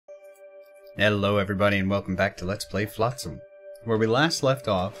Hello everybody and welcome back to Let's Play Flotsam. Where we last left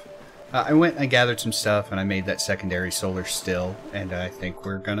off, I went and I gathered some stuff and I made that secondary solar still, and I think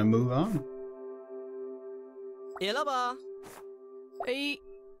we're gonna move on. Hey.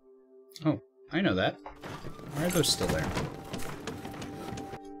 Oh, I know that. Why are those still there?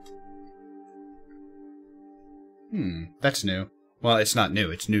 That's new. Well, it's not new,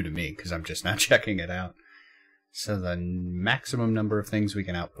 it's new to me, because I'm just not checking it out. So the maximum number of things we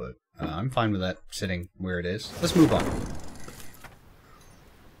can output. I'm fine with that sitting where it is. Let's move on.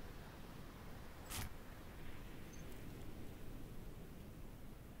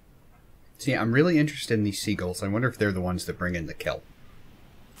 See, I'm really interested in these seagulls. I wonder if they're the ones that bring in the kelp.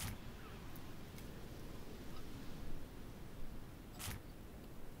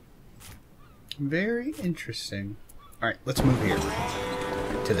 Very interesting. Alright, let's move here.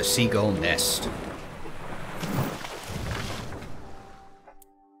 To the seagull nest.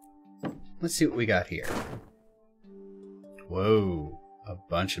 Let's see what we got here. Whoa, a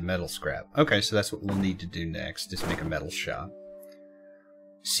bunch of metal scrap. Okay, so that's what we'll need to do next, is make a metal shop.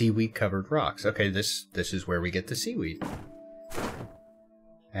 Seaweed covered rocks. Okay, this is where we get the seaweed.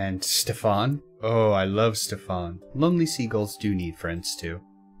 And Stefan. Oh, I love Stefan. Lonely seagulls do need friends too.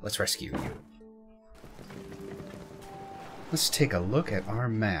 Let's rescue you. Let's take a look at our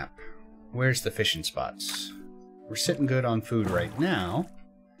map. Where's the fishing spots? We're sitting good on food right now.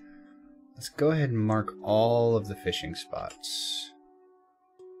 Let's go ahead and mark all of the fishing spots.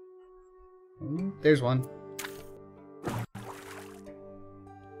 Ooh, there's one.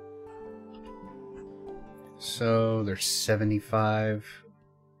 So there's 75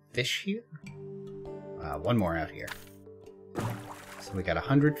 fish here. One more out here. So we got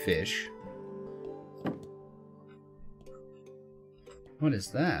 100 fish. What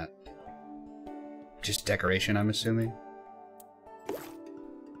is that? Just decoration, I'm assuming.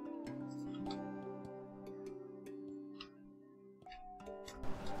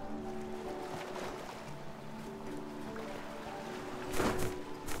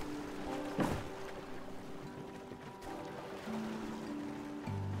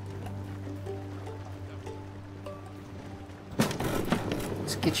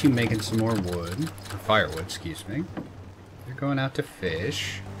 Let's get you making some more wood, or firewood, excuse me. You're going out to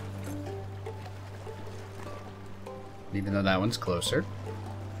fish. Even though that one's closer.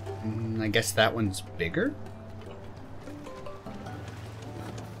 I guess that one's bigger?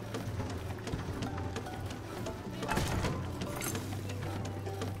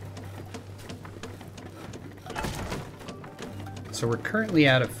 So we're currently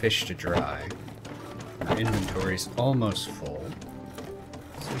out of fish to dry. Our inventory's almost full.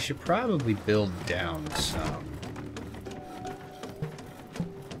 So we should probably build down some.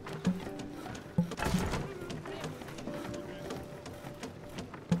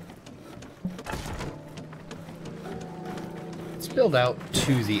 Let's build out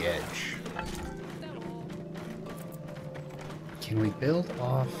to the edge. Can we build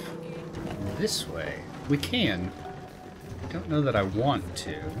off this way? We can. Don't know that I want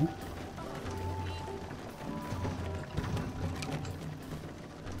to.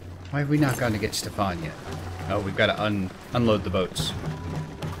 Why have we not gone to get Stefan yet? Oh, we've got to unload the boats.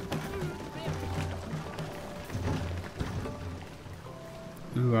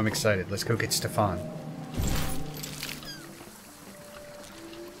 Ooh, I'm excited. Let's go get Stefan.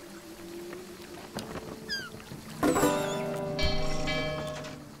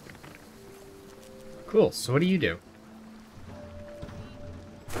 Cool, so what do you do?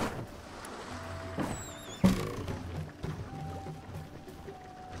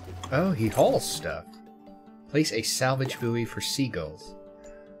 Oh, he hauls stuff. Place a salvage buoy for seagulls.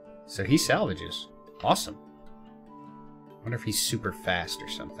 So he salvages. Awesome. Wonder if he's super fast or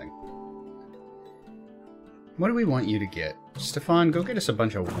something. What do we want you to get? Stefan, go get us a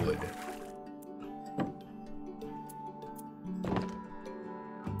bunch of wood.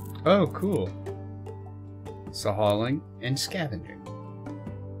 Oh, cool. So hauling and scavenging.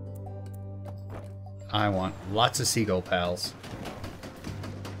 I want lots of seagull pals.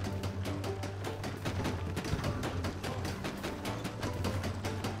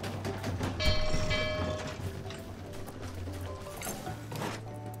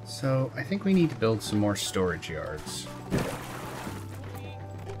 So, I think we need to build some more storage yards.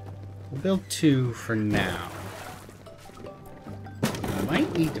 We'll build 2 for now. We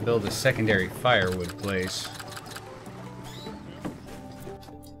might need to build a secondary firewood place.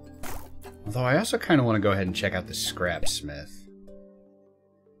 Although I also kind of want to go ahead and check out the scrap smith.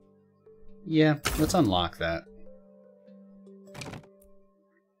 Yeah, let's unlock that.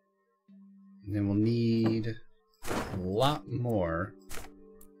 And then we'll need a lot more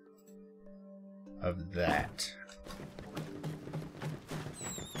of that.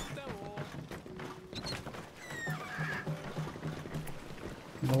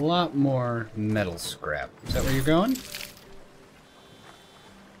 A lot more metal scrap. Is that where you're going?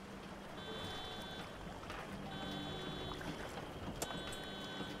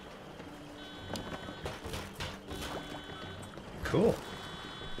 Cool.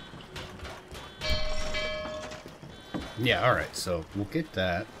 Yeah, alright, so we'll get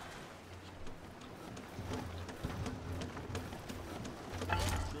that.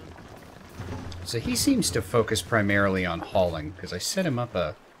 So he seems to focus primarily on hauling, because I set him up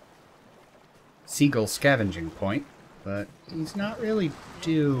a Seagull scavenging point, but he's not really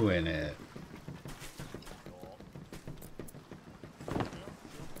doing it.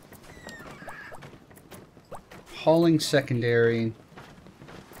 Hauling secondary.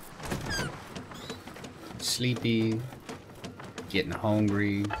 Sleepy. Getting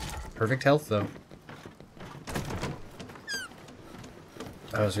hungry. Perfect health though.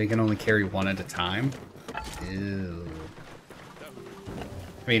 Oh, so he can only carry one at a time? Ew.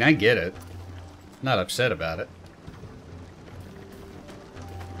 I mean, I get it. Not upset about it.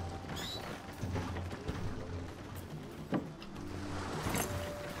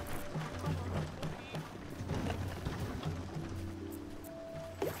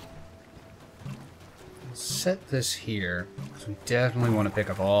 Set this here, because we definitely want to pick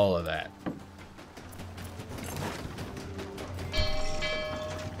up all of that.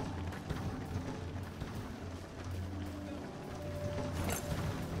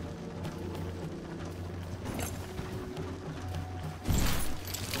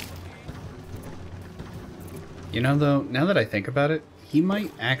 You know, though, now that I think about it, he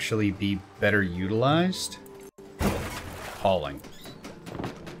might actually be better utilized hauling.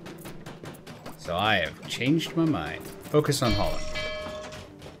 So I have changed my mind. Focus on hauling,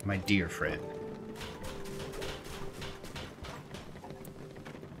 my dear friend.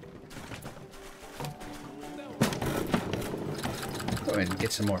 Go ahead and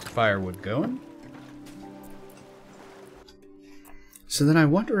get some more firewood going. So then I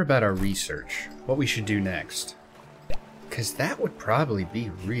wonder about our research, what we should do next. Because that would probably be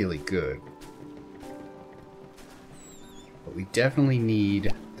really good. But we definitely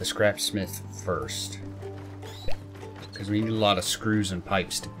need the scrapsmith first. Because we need a lot of screws and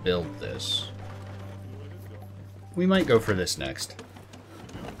pipes to build this. We might go for this next.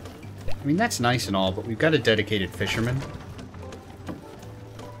 I mean, that's nice and all, but we've got a dedicated fisherman.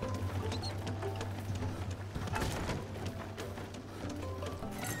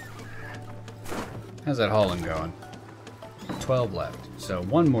 How's that hauling going? 12 left. So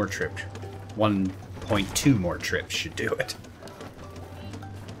one more trip. 1.2 more trips should do it.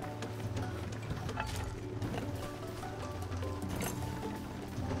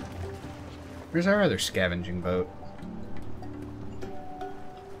 Where's our other scavenging boat?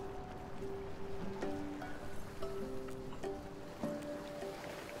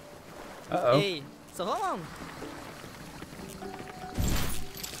 Uh-oh. Hey, so long.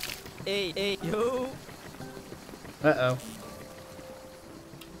 Hey, yo. Uh-oh.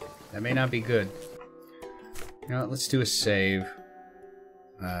 That may not be good. You know what, let's do a save.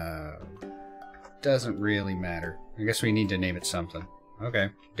 Doesn't really matter. I guess we need to name it something. Okay,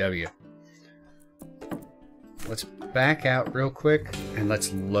 W. Let's back out real quick, and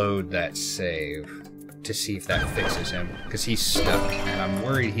let's load that save to see if that fixes him. Because he's stuck, and I'm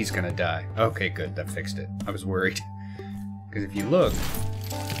worried he's gonna die. Okay, good, that fixed it. I was worried. Because if you look,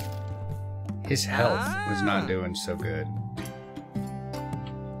 his health was not doing so good.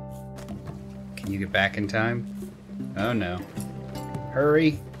 Can you get back in time? Oh no.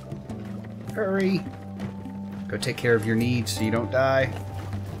 Hurry! Hurry! Go take care of your needs so you don't die.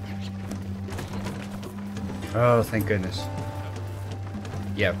 Oh, thank goodness.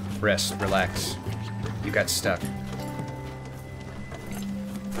 Yeah, rest, relax. You got stuck.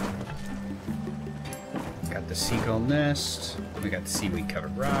 Got the seagull nest. We got the seaweed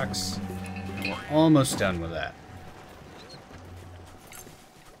covered rocks. We're almost done with that.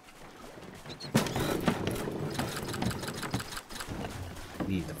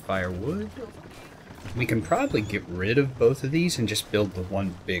 Need the firewood. We can probably get rid of both of these and just build the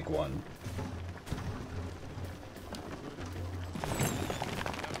one big one.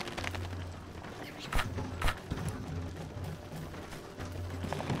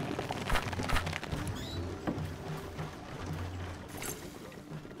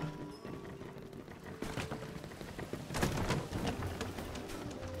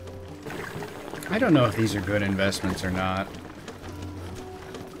 I don't know if these are good investments or not.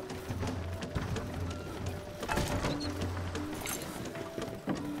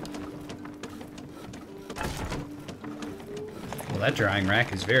 that drying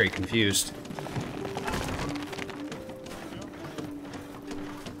rack is very confused.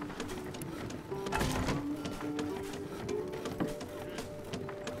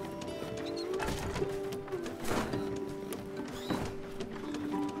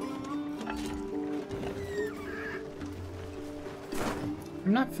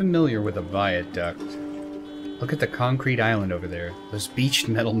 I'm not familiar with a viaduct. Look at the concrete island over there. Those beached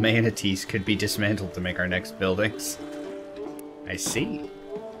metal manatees could be dismantled to make our next buildings. I see.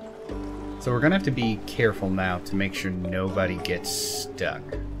 So we're gonna have to be careful now to make sure nobody gets stuck.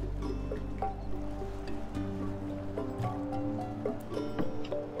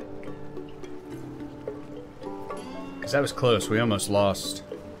 Because that was close. We almost lost.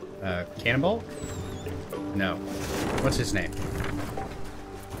 Cannonball? No. What's his name?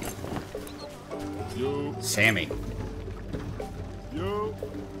 Yo. Sammy. Yo.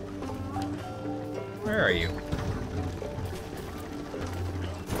 Where are you?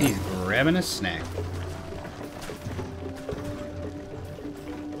 He's grabbing a snack.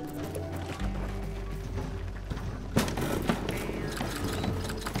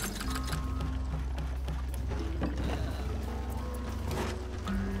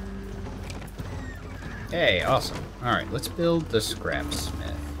 Hey, awesome. Alright, let's build the scrapsmith.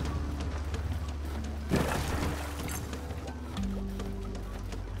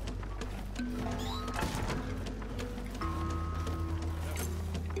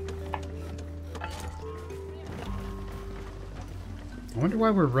 I wonder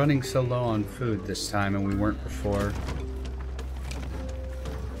why we're running so low on food this time and we weren't before.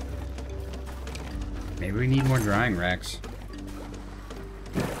 Maybe we need more drying racks.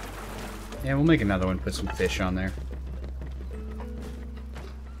 Yeah, we'll make another one, put some fish on there.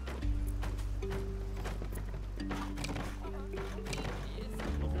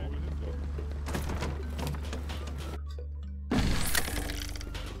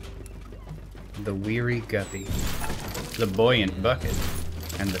 The weary guppy. The buoyant bucket.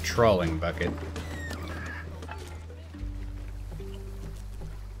 And the trawling bucket.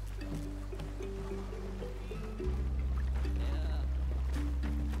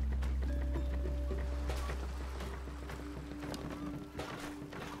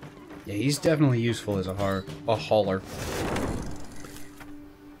 Yeah, he's definitely useful as a hauler.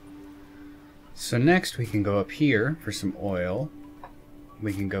 So next we can go up here for some oil.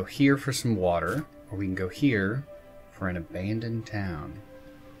 We can go here for some water. Or we can go here for an abandoned town.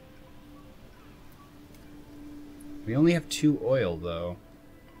 We only have 2 oil though.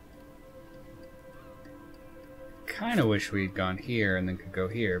 Kinda wish we'd gone here and then could go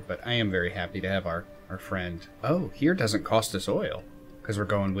here, but I am very happy to have our friend. Oh, here doesn't cost us oil. Because we're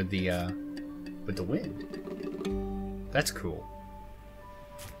going with the wind. That's cool.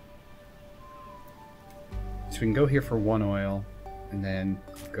 So we can go here for 1 oil, and then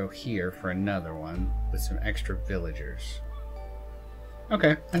go here for another one with some extra villagers.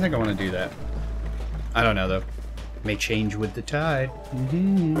 Okay, I think I want to do that. I don't know though. May change with the tide.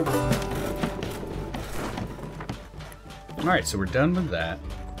 Alright, so we're done with that.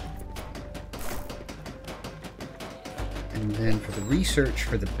 And then for the research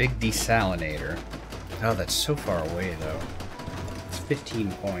for the big desalinator. Oh, that's so far away though. It's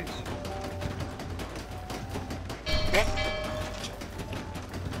 15 points.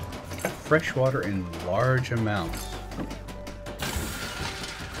 Fresh water in large amounts.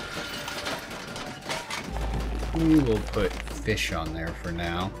 We will put fish on there for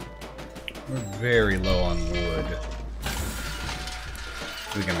now. We're very low on wood.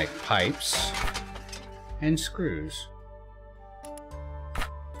 We can make pipes and screws.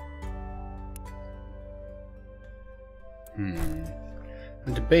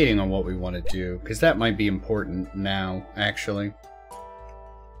 I'm debating on what we want to do, because that might be important now, actually.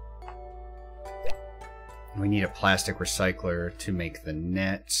 We need a plastic recycler to make the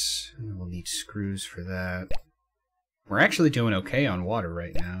nets, and we'll need screws for that. We're actually doing okay on water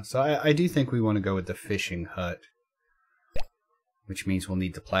right now, so I do think we want to go with the fishing hut. Which means we'll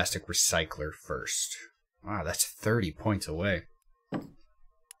need the plastic recycler first. Wow, that's 30 points away.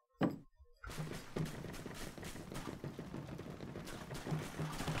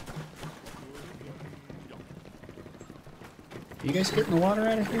 Are you guys getting the water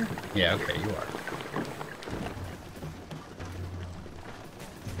out of here? Yeah, okay, you are.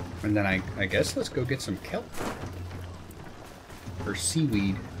 And then I guess let's go get some kelp. Or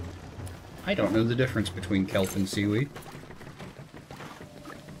seaweed. I don't know the difference between kelp and seaweed.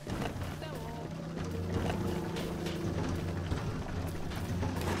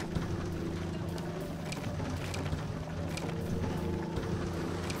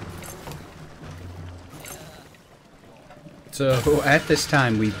 So, at this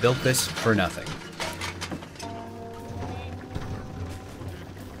time, we built this for nothing.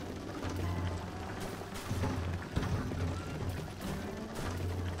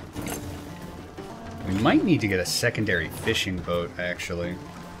 We might need to get a secondary fishing boat, actually.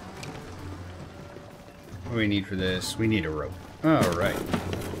 What do we need for this? We need a rope. Alright.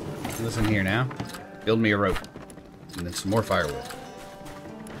 Listen here now. Build me a rope. And then some more firewood.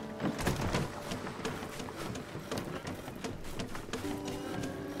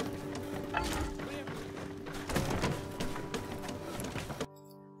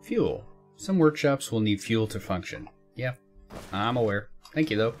 Fuel. Some workshops will need fuel to function. Yeah, I'm aware. Thank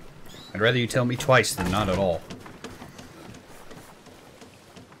you, though. I'd rather you tell me twice than not at all.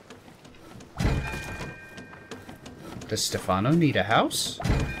 Does Stefano need a house?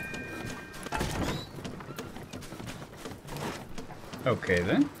 Okay,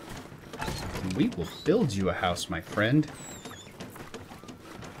 then. We will build you a house, my friend.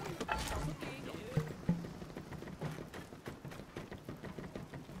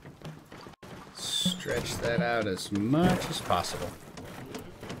 Stretch that out as much as possible.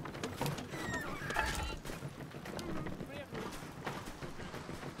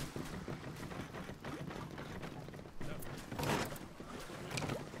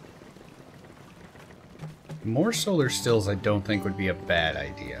 More solar stills I don't think would be a bad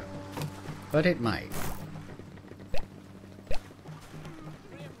idea, but it might.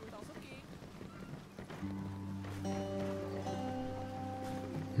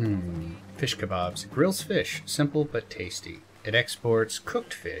 Fish kebabs. It grills fish. Simple but tasty. It exports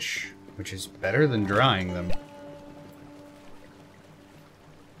cooked fish, which is better than drying them.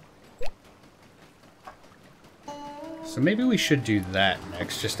 So maybe we should do that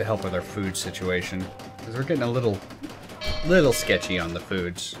next, just to help with our food situation. Because we're getting a little sketchy on the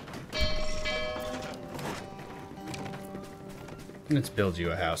foods. Let's build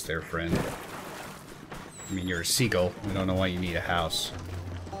you a house there, friend. I mean, you're a seagull. I don't know why you need a house.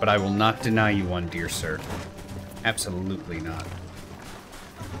 But I will not deny you one, dear sir. Absolutely not.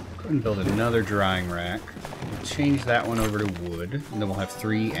 Go ahead and build another drying rack. We'll change that one over to wood, and then we'll have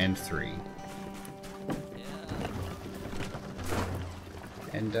 3 and 3.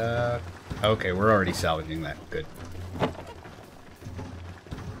 And, okay, we're already salvaging that. Good.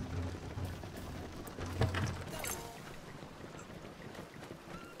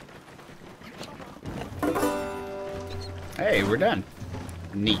 Hey, we're done.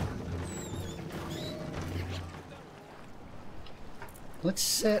 Neat. Let's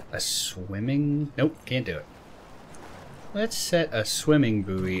set a swimming... Nope, can't do it. Let's set a swimming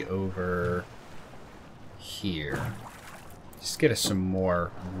buoy over here. Just get us some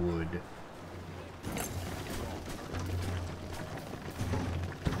more wood.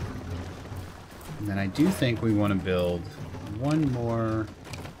 And then I do think we want to build one more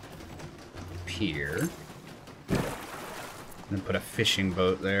pier. And then put a fishing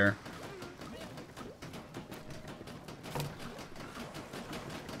boat there.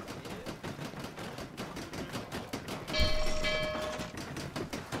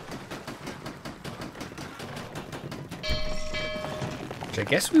 Which I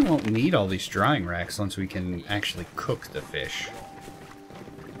guess we won't need all these drying racks once we can actually cook the fish.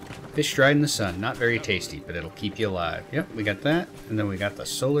 Fish dried in the sun. Not very tasty, but it'll keep you alive. Yep, we got that. And then we got the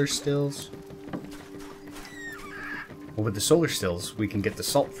solar stills. Well, with the solar stills, we can get the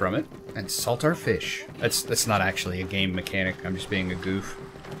salt from it and salt our fish. That's not actually a game mechanic. I'm just being a goof.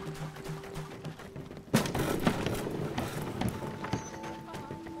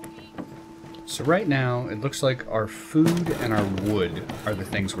 So right now, it looks like our food and our wood are the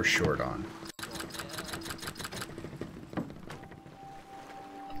things we're short on.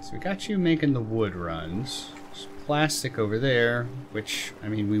 So we got you making the wood runs. There's plastic over there, which, I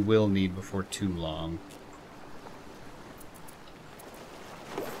mean, we will need before too long.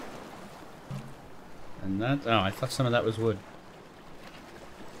 And that... Oh, I thought some of that was wood.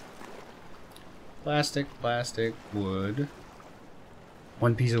 Plastic, plastic, wood.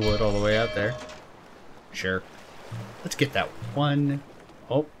 One piece of wood all the way out there. Sure. Let's get that one.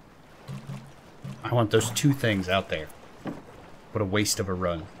 Oh. I want those 2 things out there. What a waste of a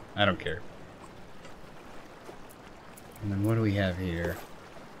run. I don't care. And then what do we have here?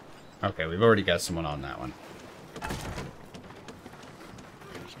 Okay, we've already got someone on that one.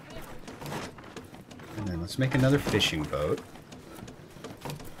 And then let's make another fishing boat.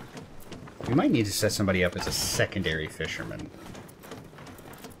 We might need to set somebody up as a secondary fisherman.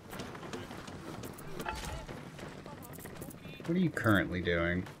 What are you currently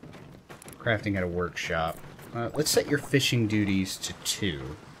doing? Crafting at a workshop. Let's set your fishing duties to 2.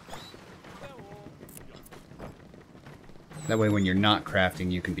 That way when you're not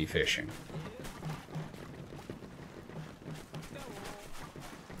crafting, you can be fishing.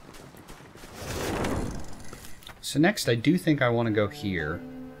 So next, I do think I want to go here.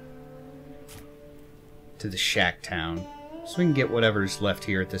 To the shack town. So we can get whatever's left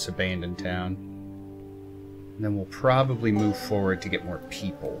here at this abandoned town. And then we'll probably move forward to get more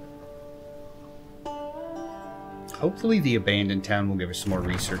people. Hopefully the abandoned town will give us some more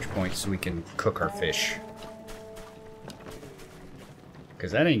research points so we can cook our fish.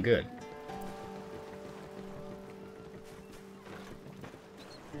 Because that ain't good.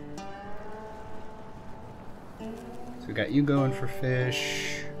 So we got you going for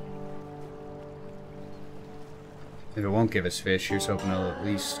fish. If it won't give us fish, here's hoping it'll at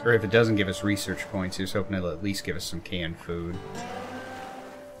least... Or if it doesn't give us research points, here's hoping it'll at least give us some canned food.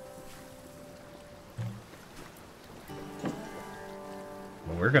 Well,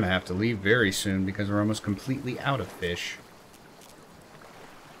 we're going to have to leave very soon because we're almost completely out of fish.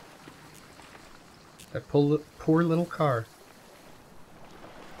 That poor little car.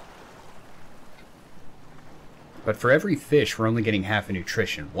 But for every fish, we're only getting half a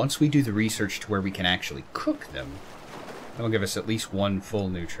nutrition. Once we do the research to where we can actually cook them, that'll give us at least one full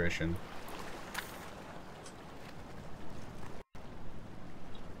nutrition.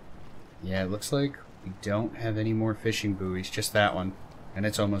 Yeah, it looks like we don't have any more fishing buoys, just that one. And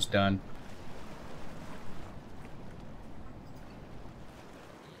it's almost done.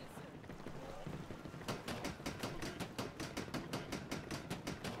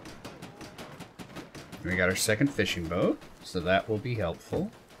 We got our second fishing boat, so that will be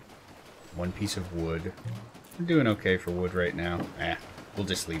helpful. One piece of wood. We're doing okay for wood right now. We'll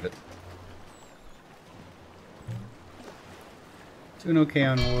just leave it. Doing okay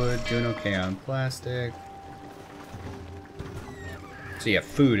on wood, doing okay on plastic. So yeah,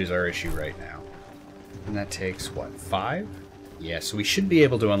 food is our issue right now. And that takes, what, 5? Yeah, so we should be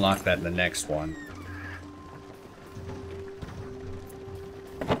able to unlock that in the next one.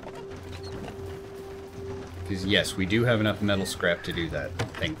 Because yes, we do have enough metal scrap to do that,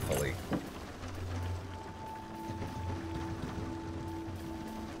 thankfully.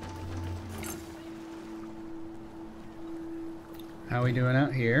 How are we doing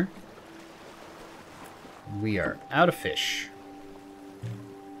out here? We are out of fish.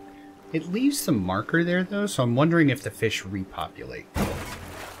 It leaves some marker there, though, so I'm wondering if the fish repopulate.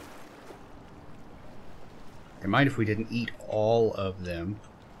 It might if we didn't eat all of them.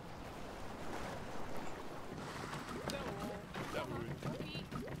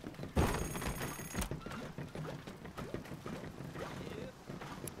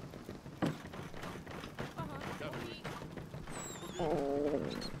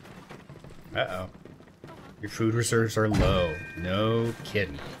 Uh-oh. Your food reserves are low. No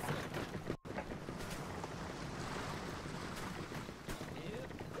kidding.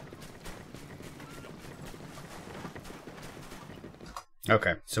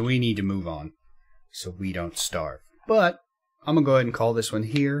 Okay, so we need to move on so we don't starve. But I'm going to go ahead and call this one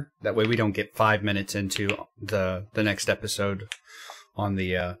here. That way we don't get 5 minutes into the next episode on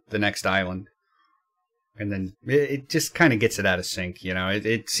the next island. And then it just kind of gets it out of sync, you know.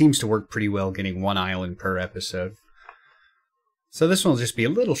 It seems to work pretty well getting one island per episode. So this one will just be a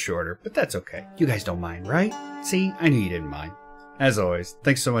little shorter, but that's okay. You guys don't mind, right? See, I knew you didn't mind. As always,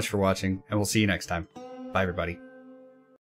 thanks so much for watching, and we'll see you next time. Bye, everybody.